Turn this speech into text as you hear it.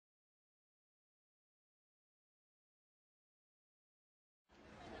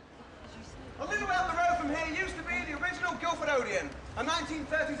a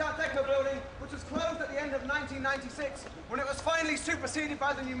 1930s Art Deco building which was closed at the end of 1996 when it was finally superseded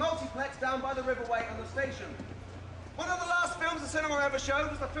by the new multiplex down by the Riverway and the station. One of the last films the cinema ever showed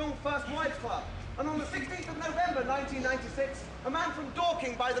was the film First Wives Club, and on the 16th of November 1996, a man from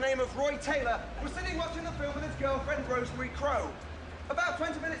Dorking by the name of Roy Taylor was sitting watching the film with his girlfriend Rosemary Crowe. About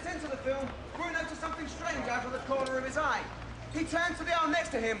 20 minutes into the film, Roy noticed something strange out of the corner of his eye. He turned to the aisle next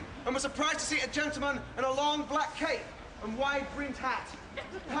to him and was surprised to see a gentleman in a long black cape and wide brimmed hat.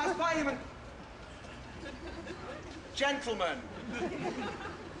 Passed by him and... Gentlemen.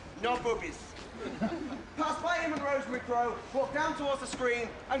 No boobies. Passed by him and Rosemary Crowe, walked down towards the screen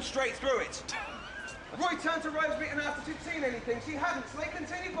and straight through it. Roy turned to Rosemary and asked if she'd seen anything. She hadn't, so they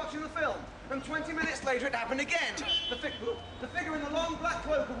continued watching the film. And 20 minutes later it happened again. The figure in the long black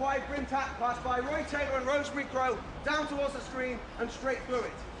cloak and wide brimmed hat passed by Roy Taylor and Rosemary Crowe down towards the screen and straight through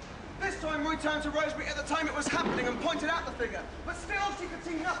it. This time Roy turned to Rosemary at the time it was happening and pointed out the figure, but still she could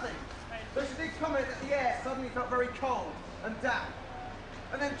see nothing. Though she did comment that the air suddenly felt very cold and damp.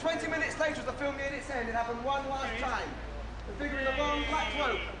 And then 20 minutes later, as the film neared its end, it happened one last time. The figure in the long black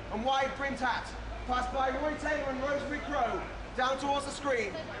cloak and wide brimmed hat passed by Roy Taylor and Rosemary Crowe down towards the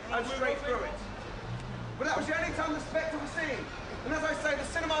screen and straight through it. But that was the only time the spectre was seen. And as I say, the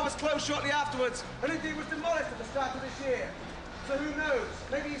cinema was closed shortly afterwards, and indeed was demolished at the start of this year. So who knows?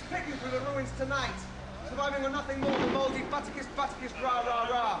 Maybe he's picking through the ruins tonight, surviving on nothing more than mouldy Butticus, rah, rah,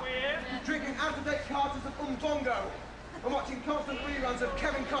 rah, drinking out-of-date cartons of Bongo, and watching constant reruns of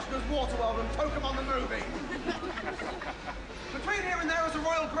Kevin Costner's Waterworld and Pokemon the movie. Between here and there is a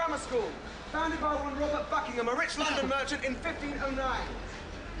Royal Grammar School, founded by one Robert Buckingham, a rich London merchant, in 1509.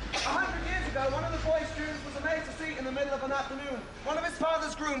 100 years ago, one of the boy students was amazed to see in the middle of an afternoon one of his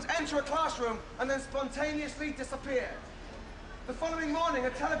father's grooms enter a classroom and then spontaneously disappear. The following morning, a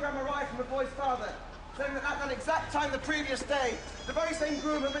telegram arrived from the boy's father, saying that at that exact time the previous day, the very same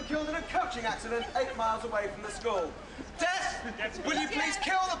groom had been killed in a coaching accident 8 miles away from the school. Death, will you please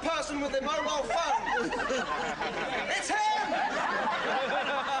kill the person with the mobile phone? It's him!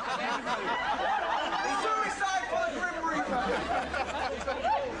 Suicide for the Grim Reaper!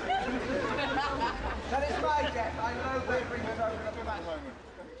 That is my death. I know they bring